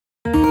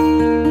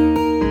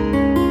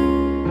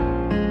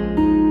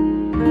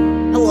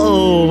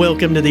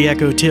Welcome to the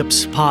Echo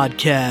Tips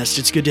podcast.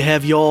 It's good to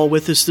have you all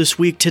with us this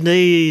week.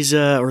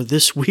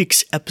 This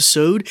week's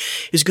episode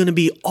is going to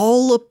be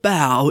all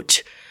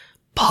about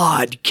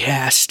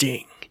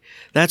podcasting.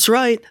 That's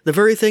right. The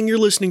very thing you're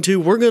listening to,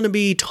 we're going to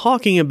be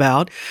talking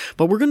about,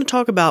 but we're going to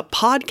talk about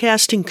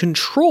podcasting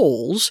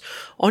controls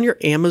on your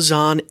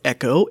Amazon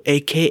Echo,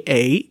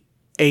 aka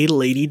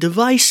A-Lady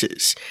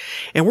devices.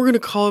 And we're going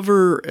to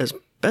cover, as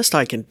best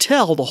I can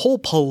tell, the whole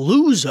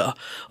palooza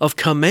of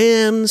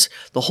commands,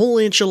 the whole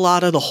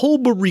enchilada, the whole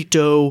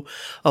burrito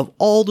of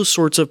all the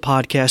sorts of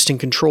podcasting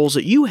controls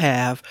that you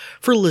have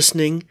for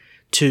listening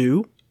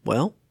to,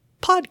 well,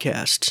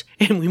 podcasts.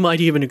 And we might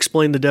even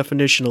explain the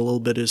definition a little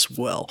bit as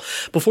well.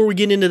 Before we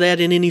get into that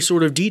in any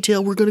sort of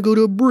detail, we're going to go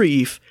to a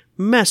brief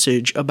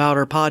message about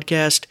our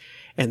podcast,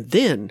 and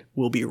then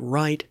we'll be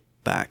right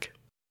back.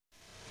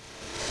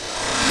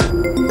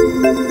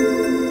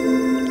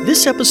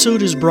 This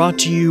episode is brought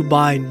to you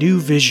by New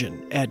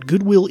Vision at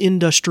Goodwill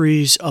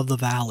Industries of the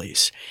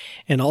Valleys,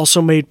 and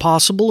also made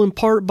possible in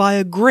part by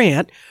a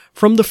grant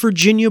from the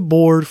Virginia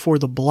Board for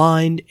the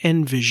Blind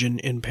and Vision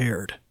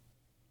Impaired.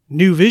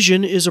 New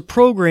Vision is a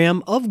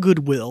program of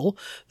Goodwill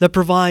that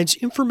provides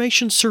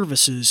information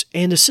services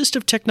and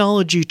assistive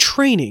technology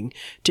training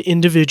to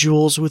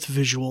individuals with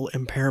visual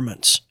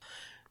impairments.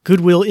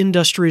 Goodwill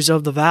Industries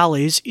of the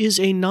Valleys is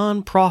a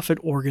nonprofit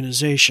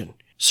organization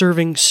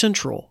serving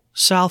Central,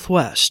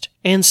 Southwest,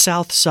 and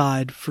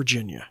Southside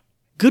Virginia.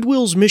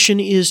 Goodwill's mission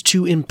is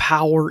to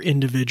empower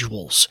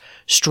individuals,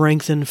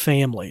 strengthen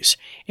families,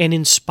 and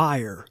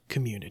inspire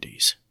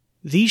communities.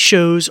 These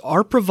shows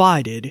are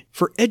provided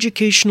for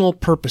educational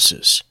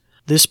purposes.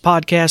 This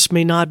podcast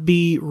may not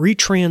be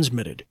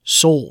retransmitted,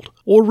 sold,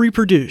 or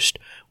reproduced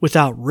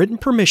without written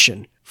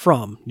permission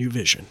from New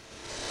Vision.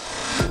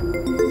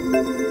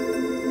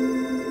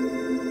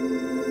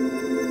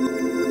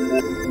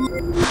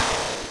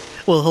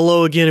 Well,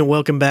 hello again and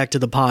welcome back to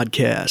the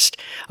podcast.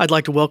 I'd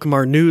like to welcome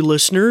our new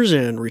listeners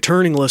and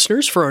returning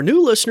listeners. For our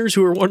new listeners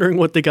who are wondering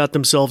what they got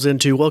themselves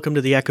into, welcome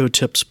to the Echo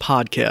Tips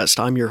podcast.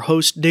 I'm your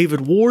host,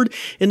 David Ward,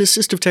 an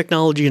assistive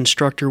technology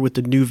instructor with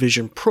the New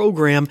Vision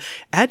program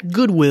at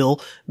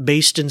Goodwill,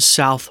 based in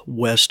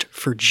Southwest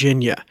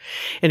Virginia.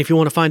 And if you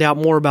want to find out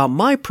more about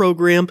my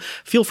program,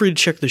 feel free to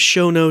check the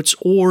show notes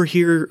or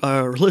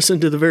listen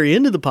to the very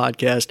end of the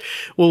podcast,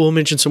 where we'll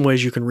mention some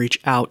ways you can reach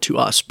out to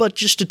us. But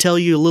just to tell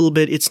you a little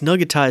bit, it's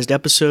nuggetized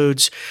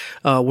episodes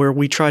where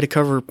we try to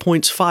cover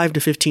points 5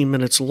 to 15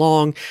 minutes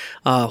long.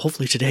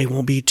 Hopefully today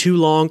won't be too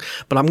long,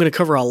 but I'm going to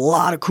cover a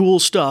lot of cool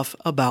stuff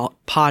about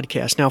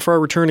podcasts. Now, for our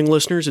returning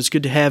listeners, it's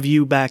good to have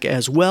you back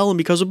as well. And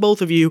because of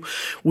both of you,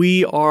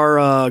 we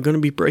are going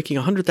to be breaking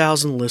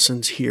 100,000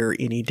 listens here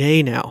any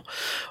day now.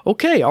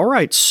 Okay, all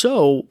right.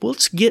 So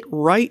let's get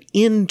right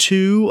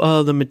into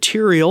the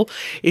material.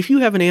 If you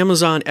have an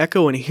Amazon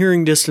Echo in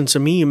hearing distance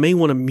of me, you may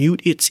want to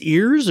mute its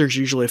ears. There's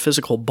usually a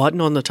physical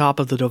button on the top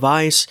of the device.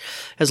 It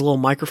has a little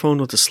microphone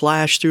with a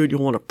slash through it.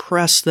 You'll want to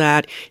press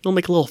that. It'll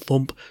make a little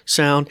thump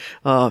sound,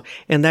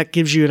 and that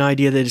gives you an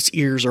idea that its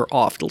ears are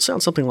off. It'll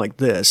sound something like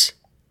this.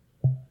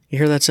 You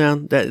hear that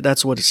sound?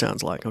 That's what it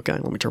sounds like. Okay,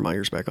 let me turn my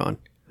ears back on.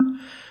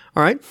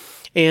 All right.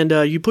 And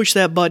you push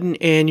that button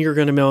and you're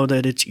going to know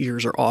that its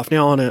ears are off.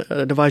 Now on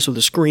a device with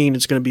a screen,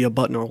 it's going to be a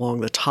button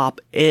along the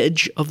top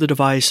edge of the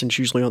device, and it's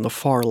usually on the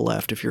far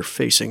left if you're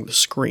facing the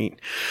screen.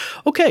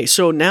 Okay,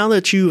 so now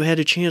that you had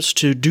a chance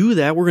to do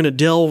that, we're going to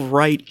delve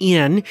right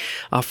in.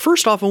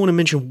 First off, I want to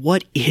mention,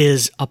 what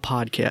is a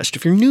podcast?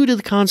 If you're new to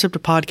the concept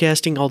of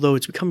podcasting, although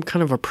it's become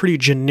kind of a pretty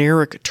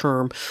generic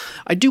term,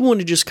 I do want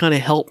to just kind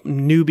of help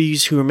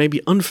newbies who are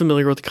maybe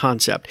unfamiliar with the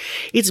concept.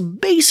 It's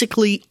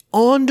basically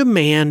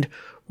on-demand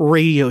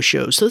radio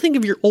shows. So think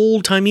of your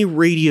old-timey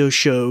radio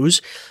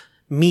shows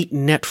meet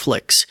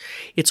Netflix.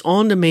 It's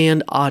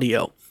on-demand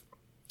audio.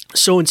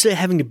 So instead of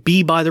having to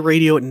be by the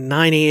radio at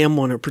 9 a.m.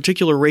 when a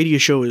particular radio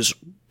show is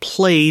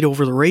played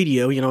over the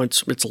radio,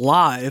 it's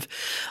live,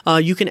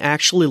 you can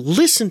actually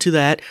listen to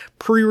that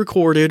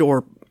pre-recorded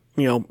or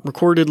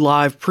recorded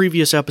live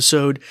previous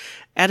episode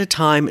at a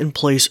time and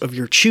place of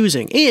your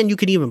choosing. And you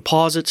can even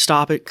pause it,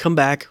 stop it, come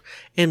back,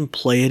 and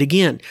play it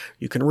again.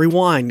 You can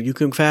rewind. You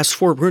can fast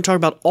forward. We're going to talk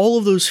about all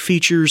of those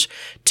features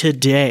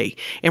today.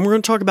 And we're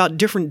going to talk about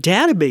different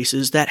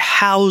databases that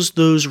house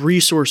those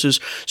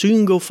resources so you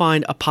can go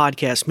find a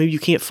podcast. Maybe you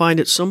can't find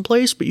it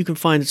someplace, but you can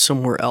find it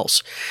somewhere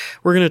else.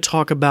 We're going to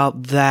talk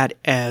about that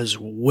as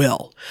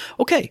well.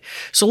 Okay,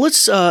 so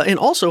let's, and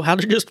also how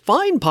to just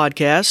find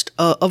podcast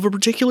of a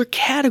particular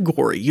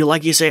category.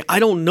 You say, I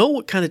don't know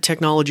what kind of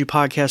technology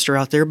podcasts are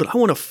out there, but I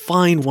want to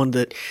find one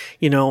that,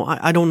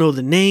 I don't know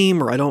the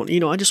name, or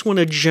I just want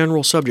a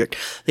general subject.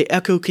 The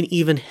Echo can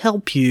even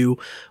help you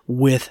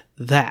with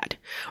that.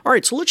 All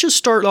right, so let's just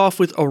start off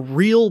with a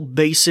real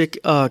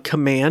basic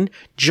command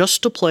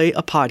just to play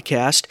a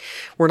podcast.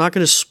 We're not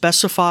going to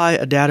specify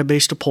a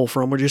database to pull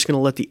from. We're just going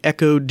to let the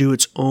Echo do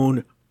its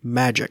own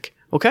magic.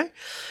 Okay?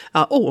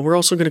 And we're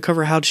also going to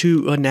cover how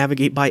to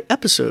navigate by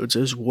episodes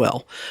as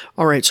well.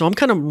 All right, so I'm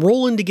kind of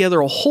rolling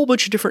together a whole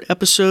bunch of different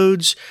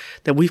episodes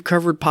that we've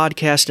covered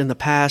podcast in the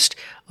past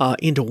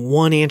into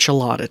one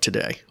enchilada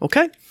today.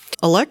 Okay?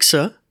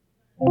 Alexa,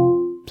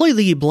 play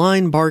the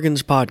Blind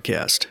Bargains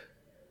podcast.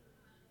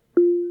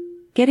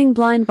 Getting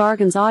Blind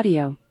Bargains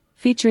audio,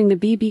 featuring the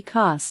BB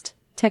Cost,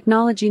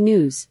 technology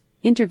news,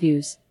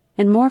 interviews,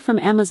 and more from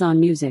Amazon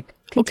Music.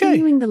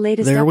 Continuing the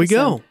latest there episode. We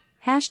go.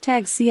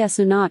 Hashtag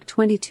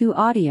CSUNOC22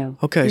 audio.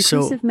 Okay,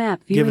 so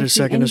map give it a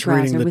second. It's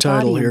reading the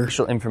title here.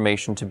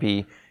 Information to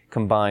be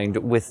combined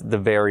with the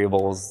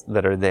variables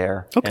that are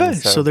there. Okay,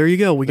 so there you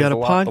go. We got a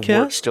lot of work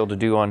podcast still to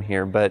do on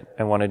here, but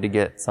I wanted to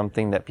get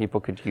something that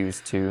people could use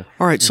to.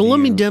 All right, so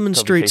let me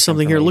demonstrate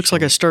something here. It looks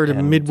like I started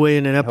midway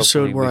in an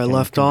episode where I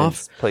left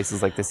off.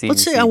 Places like the CDC.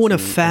 Let's say I want to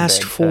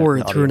fast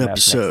forward through an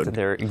episode.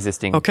 Their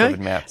existing okay, COVID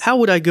maps. how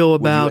would I go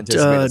about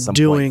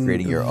doing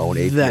creating your own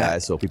API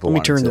that? so people let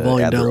me turn the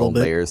volume add down their a own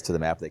little bit. layers to the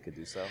map, they could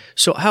do so.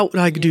 So how would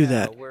I do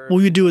that? Well,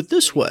 we do it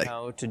this way.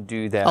 How to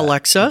do that?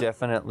 Alexa,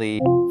 definitely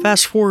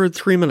fast forward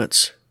 3 minutes.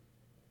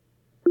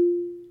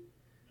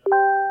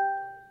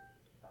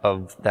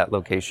 Of that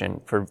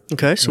location for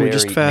okay, so we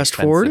just very fast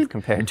inexpensive forward.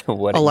 compared to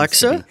what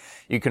Alexa, it used to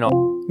be. You can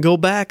all go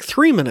back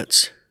 3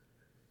 minutes.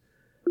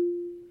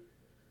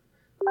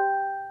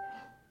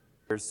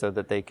 so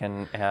that they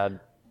can add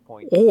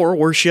points. Or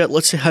worse yet,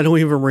 let's say I don't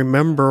even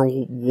remember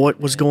what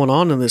was going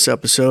on in this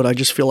episode. I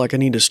just feel like I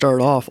need to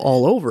start off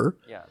all over.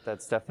 Yeah,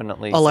 that's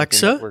definitely Alexa,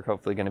 something that we're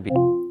hopefully going to be.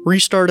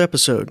 Restart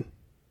episode.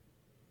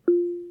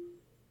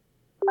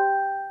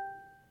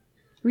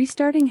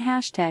 Restarting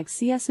hashtag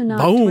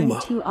Boom.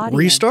 CSUNOC22 audio.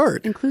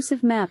 Restart.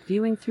 Inclusive map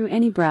viewing through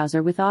any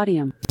browser with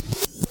Audium.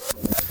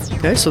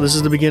 Okay, so this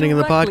is the beginning of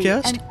the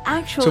podcast.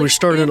 So we're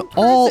starting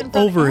all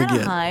over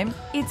again.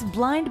 It's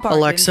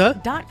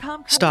Alexa,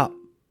 stop.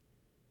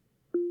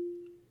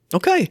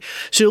 Okay,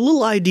 so a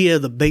little idea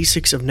of the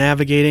basics of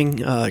navigating.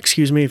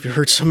 Excuse me if you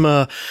heard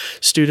some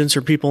students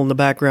or people in the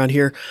background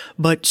here.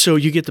 But so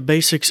you get the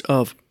basics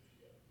of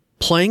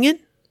playing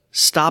it,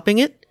 stopping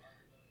it,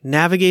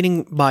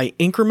 navigating by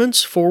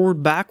increments,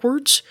 forward,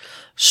 backwards,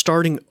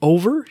 starting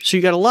over. So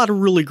you got a lot of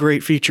really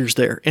great features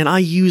there. And I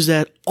use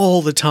that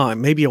all the time.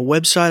 Maybe a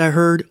website I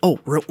heard,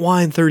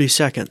 rewind 30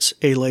 seconds,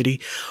 lady.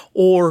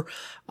 Or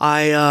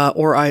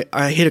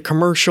I hit a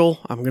commercial,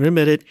 I'm going to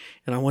admit it,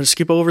 and I want to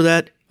skip over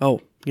that.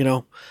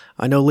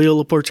 I know Leo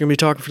Laporte's going to be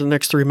talking for the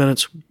next 3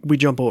 minutes. We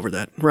jump over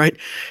that, right?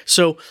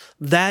 So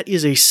that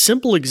is a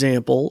simple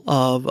example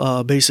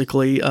of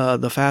basically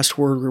the fast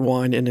forward,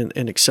 rewind, and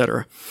et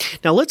cetera.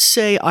 Now, let's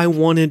say I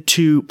wanted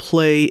to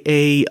play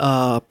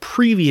a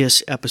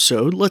previous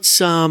episode. Let's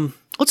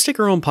take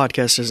our own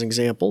podcast as an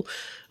example.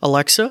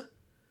 Alexa,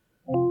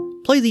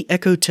 play the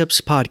Echo Tips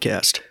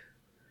podcast.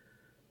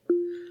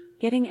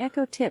 Getting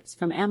Echo Tips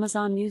from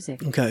Amazon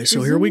Music. Okay,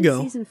 so here we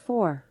go. Season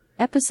 4,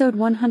 Episode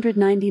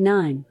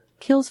 199.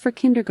 Kills for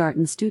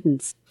kindergarten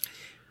students.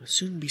 We'll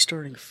soon be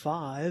starting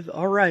 5.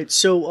 All right,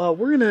 so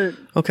we're gonna.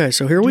 Okay,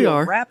 so here we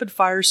are. Rapid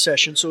fire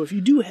session. So if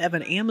you do have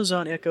an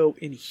Amazon Echo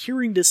in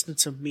hearing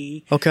distance of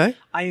me, okay.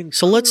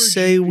 So let's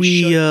say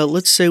we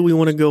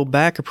want to go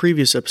back a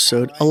previous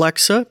episode.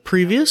 Alexa,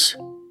 previous.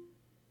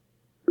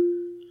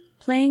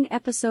 Playing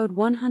episode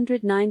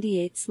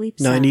 198. Sleep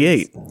Sounds.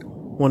 98.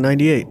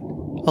 198.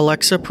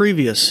 Alexa,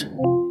 previous.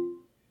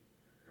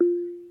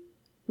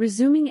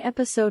 Resuming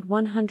episode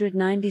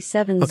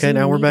 197. Okay,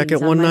 now we're back at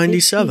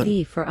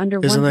 197. For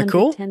under Isn't that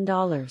cool?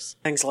 $110.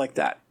 Things like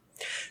that.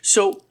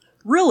 So,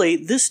 really,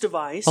 this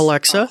device...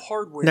 Alexa,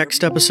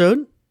 next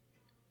episode.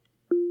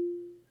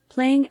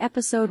 Playing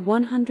episode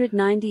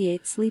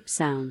 198. Sleep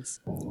Sounds.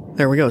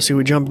 There we go. See,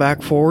 we jump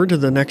back forward to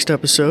the next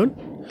episode.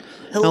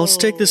 Now let's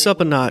take this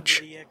up a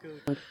notch.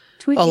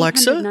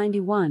 Alexa,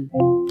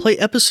 play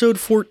episode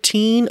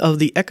 14 of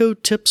the Echo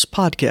Tips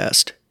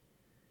podcast.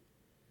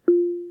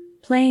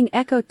 Playing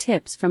Echo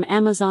Tips from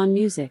Amazon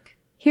Music.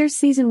 Here's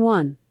Season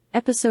 1,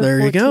 Episode 14.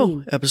 There you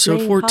go,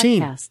 Episode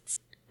 14. Podcasts.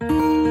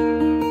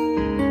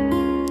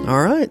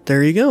 All right,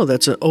 there you go.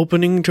 That's an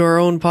opening to our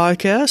own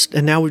podcast.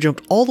 And now we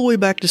jumped all the way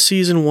back to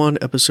Season 1,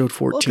 Episode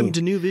 14. Welcome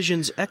to New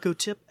Vision's Echo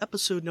Tip,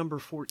 Episode number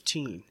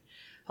 14.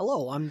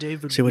 Hello, I'm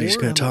David. See what he's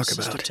going to talk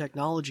about. I'm a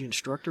technology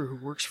instructor who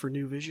works for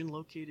New Vision,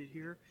 located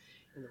here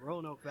in the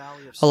Roanoke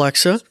Valley of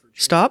Alexa,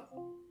 stop.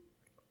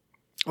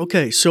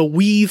 Okay, so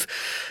we've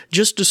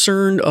just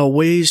discerned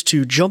ways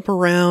to jump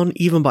around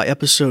even by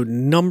episode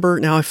number.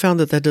 Now, I found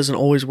that doesn't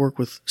always work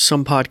with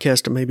some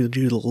podcasts, and maybe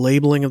due to the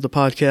labeling of the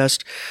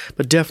podcast,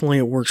 but definitely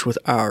it works with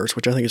ours,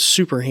 which I think is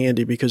super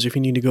handy because if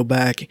you need to go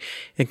back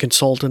and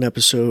consult an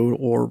episode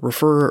or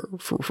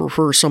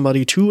refer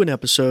somebody to an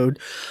episode,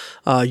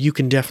 you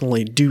can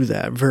definitely do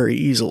that very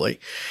easily.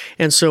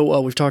 And so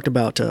we've talked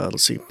about,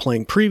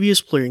 playing previous,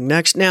 playing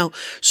next. Now,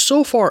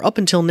 so far, up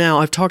until now,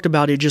 I've talked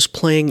about it just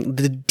playing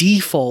the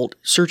default default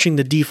searching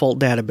the default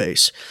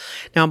database.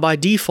 Now, by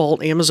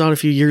default, Amazon a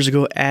few years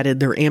ago added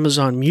their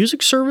Amazon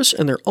Music service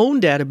and their own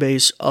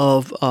database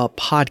of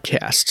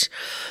podcasts.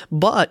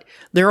 But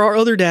there are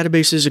other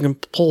databases it can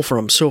pull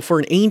from. So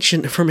from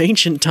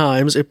ancient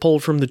times, it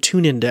pulled from the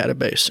TuneIn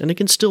database, and it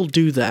can still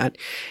do that.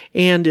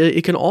 And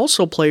it can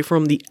also play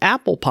from the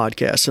Apple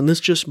Podcasts, and this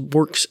just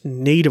works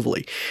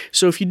natively.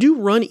 So if you do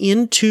run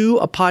into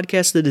a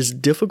podcast that is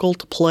difficult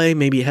to play,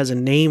 maybe it has a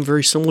name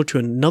very similar to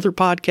another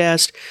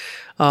podcast,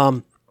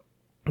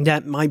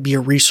 that might be a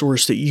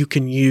resource that you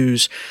can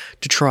use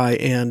to try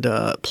and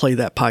play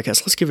that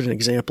podcast. Let's give it an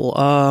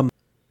example.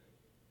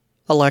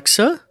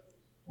 Alexa,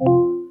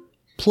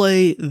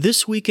 play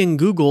This Week in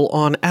Google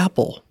on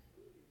Apple.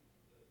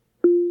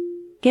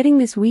 Getting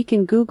This Week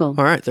in Google.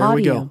 All right, there audio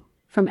we go.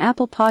 From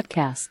Apple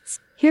Podcasts.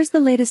 Here's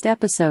the latest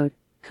episode.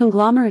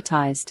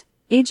 Conglomeratized,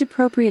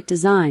 age-appropriate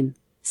design,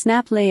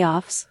 Snap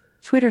layoffs,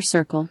 Twitter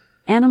circle,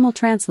 animal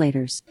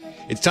translators.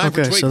 It's time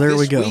for Okay, so there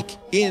we go. Week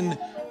in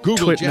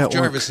Google. Twit Jeff Network.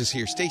 Jarvis is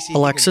here. Stacey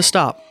Alexa,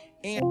 stop.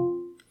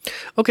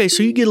 Okay,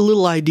 so you get a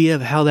little idea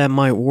of how that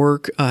might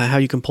work, how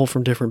you can pull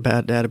from different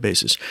bad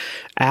databases.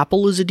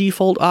 Apple is a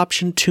default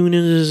option, TuneIn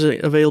is an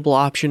available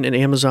option, and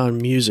Amazon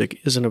Music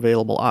is an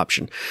available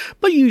option.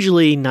 But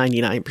usually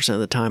 99%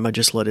 of the time, I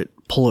just let it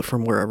pull it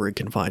from wherever it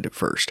can find it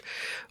first.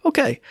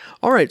 Okay,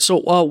 all right, so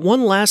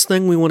one last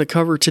thing we want to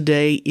cover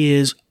today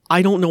is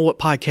I don't know what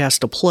podcast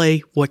to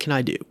play. What can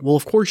I do? Well,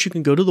 of course, you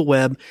can go to the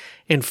web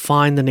and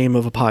find the name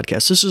of a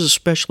podcast. This is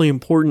especially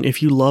important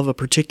if you love a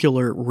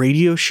particular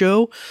radio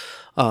show.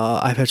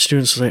 I've had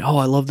students say, "Oh,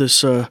 I love this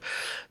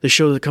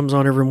show that comes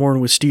on every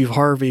morning with Steve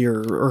Harvey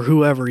or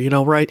whoever,"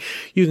 right?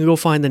 You can go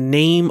find the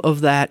name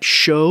of that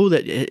show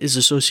that is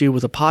associated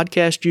with a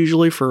podcast,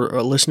 usually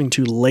for listening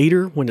to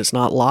later when it's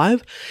not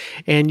live,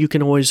 and you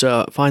can always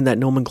find that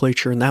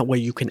nomenclature, and that way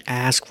you can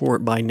ask for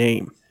it by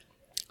name.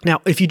 Now,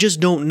 if you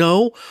just don't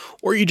know,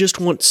 or you just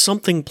want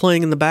something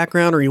playing in the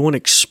background, or you want to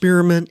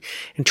experiment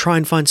and try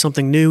and find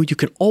something new, you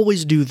can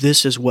always do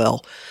this as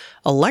well.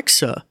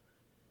 Alexa,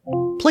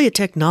 play a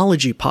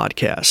technology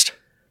podcast.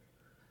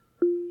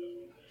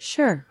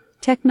 Sure.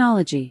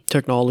 Technology.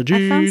 Technology.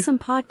 I found some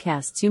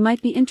podcasts you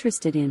might be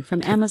interested in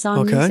from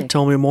Amazon Music. Okay,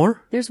 tell me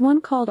more. There's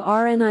one called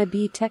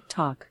RNIB Tech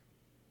Talk.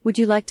 Would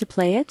you like to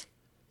play it?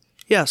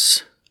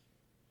 Yes.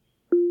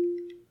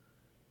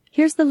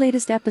 Here's the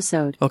latest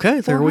episode. Okay,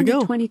 there we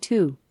go.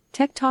 422.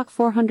 Tech Talk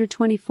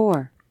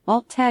 424.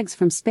 Alt tags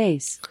from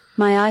space.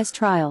 My Eyes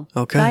Trial.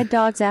 Okay. Guide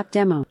Dogs app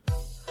demo.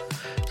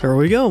 There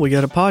we go. We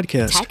got a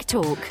podcast. Tech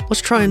Talk. Let's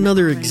try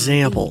another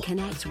example.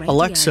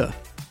 Alexa,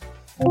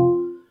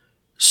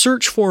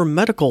 search for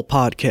medical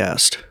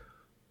podcast.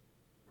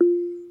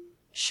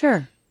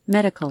 Sure.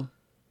 Medical.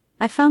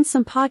 I found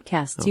some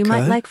podcasts you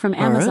might Okay. like from All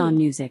right. Amazon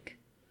Music.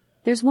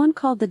 There's one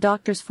called The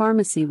Doctor's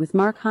Pharmacy with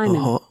Mark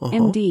Hyman,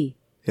 MD.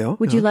 Yeah.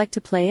 Would you like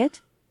to play it?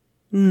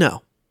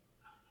 No.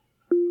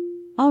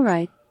 All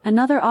right.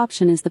 Another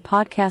option is the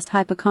podcast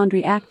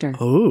Hypochondriactor.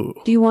 Oh,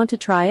 Do you want to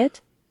try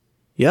it?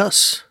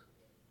 yes.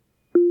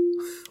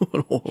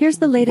 Here's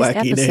the latest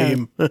Wacky episode.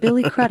 name.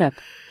 Billy Crudup,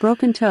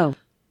 Broken Toe.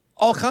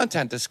 All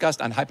content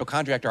discussed on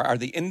Hypochondriactor are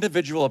the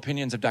individual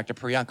opinions of Dr.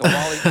 Priyanka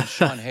Wally and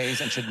Sean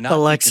Hayes and should not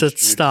Alexa, be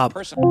construed stop.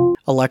 personal.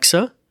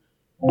 Alexa,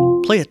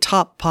 play a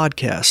top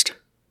podcast.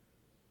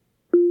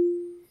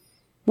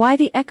 Why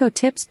the Echo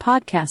Tips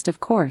podcast, of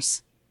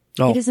course.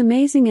 Oh, It is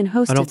amazing and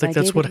hosted I don't think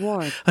by that's David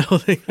what Ward. I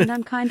don't think And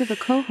I'm kind of a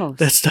co-host.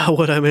 that's not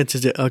what I meant to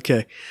do.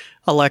 Okay.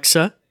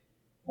 Alexa,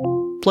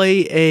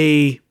 play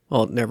a...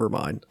 Oh, never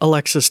mind.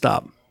 Alexa,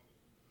 stop.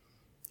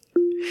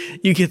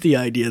 You get the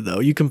idea, though.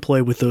 You can play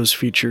with those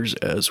features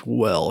as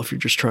well if you're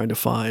just trying to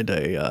find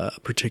a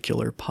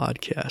particular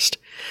podcast.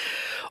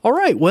 All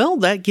right. Well,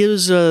 that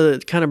gives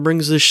kind of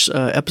brings this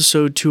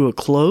episode to a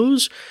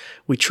close.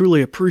 We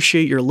truly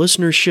appreciate your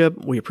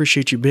listenership. We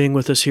appreciate you being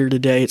with us here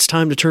today. It's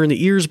time to turn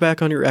the ears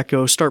back on your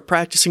Echo. Start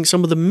practicing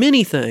some of the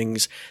many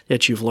things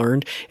that you've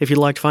learned. If you'd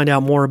like to find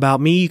out more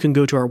about me, you can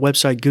go to our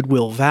website,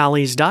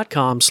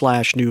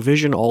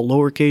 goodwillvalleys.com/newvision, all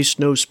lowercase,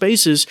 no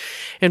spaces,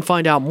 and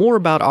find out more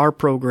about our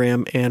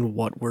program and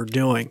what we're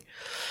doing.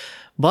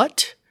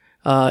 But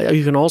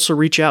you can also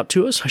reach out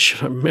to us. I should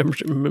have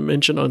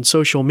mentioned on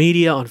social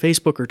media, on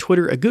Facebook or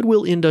Twitter, at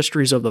Goodwill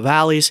Industries of the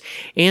Valleys,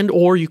 and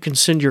or you can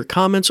send your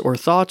comments or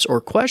thoughts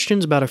or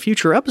questions about a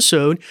future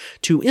episode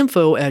to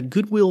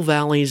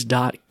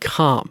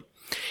info@goodwillvalleys.com.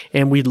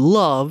 And we'd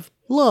love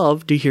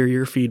to hear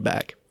your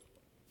feedback.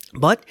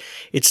 But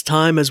it's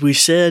time, as we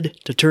said,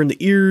 to turn the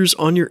ears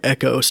on your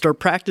Echo. Start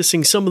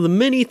practicing some of the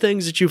many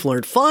things that you've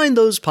learned. Find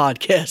those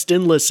podcasts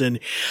and listen.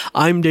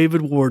 I'm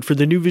David Ward for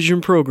the New Vision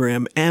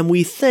program, and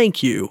we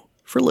thank you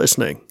for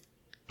listening.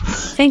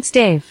 Thanks,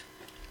 Dave.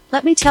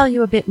 Let me tell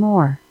you a bit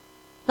more.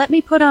 Let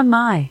me put on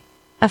my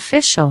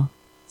official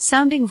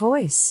sounding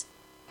voice.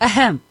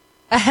 Ahem.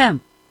 Ahem.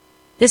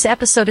 This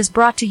episode is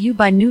brought to you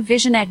by New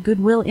Vision at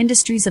Goodwill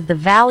Industries of the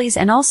Valleys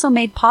and also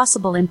made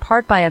possible in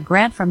part by a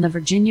grant from the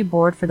Virginia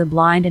Board for the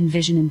Blind and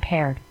Vision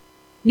Impaired.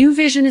 New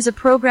Vision is a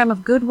program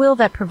of Goodwill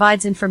that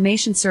provides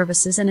information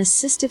services and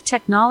assistive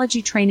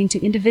technology training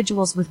to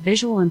individuals with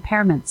visual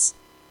impairments.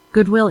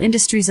 Goodwill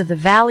Industries of the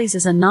Valleys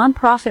is a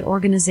nonprofit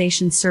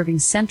organization serving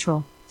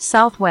Central,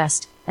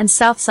 Southwest, and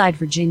Southside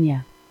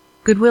Virginia.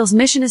 Goodwill's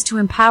mission is to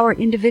empower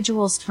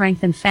individuals,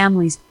 strengthen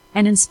families,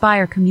 and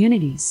inspire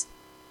communities.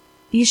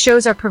 These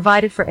shows are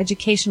provided for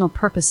educational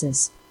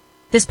purposes.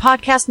 This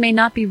podcast may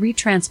not be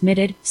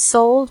retransmitted,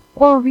 sold,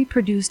 or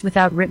reproduced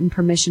without written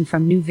permission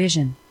from New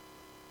Vision.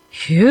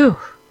 Phew!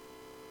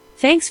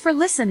 Thanks for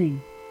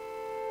listening.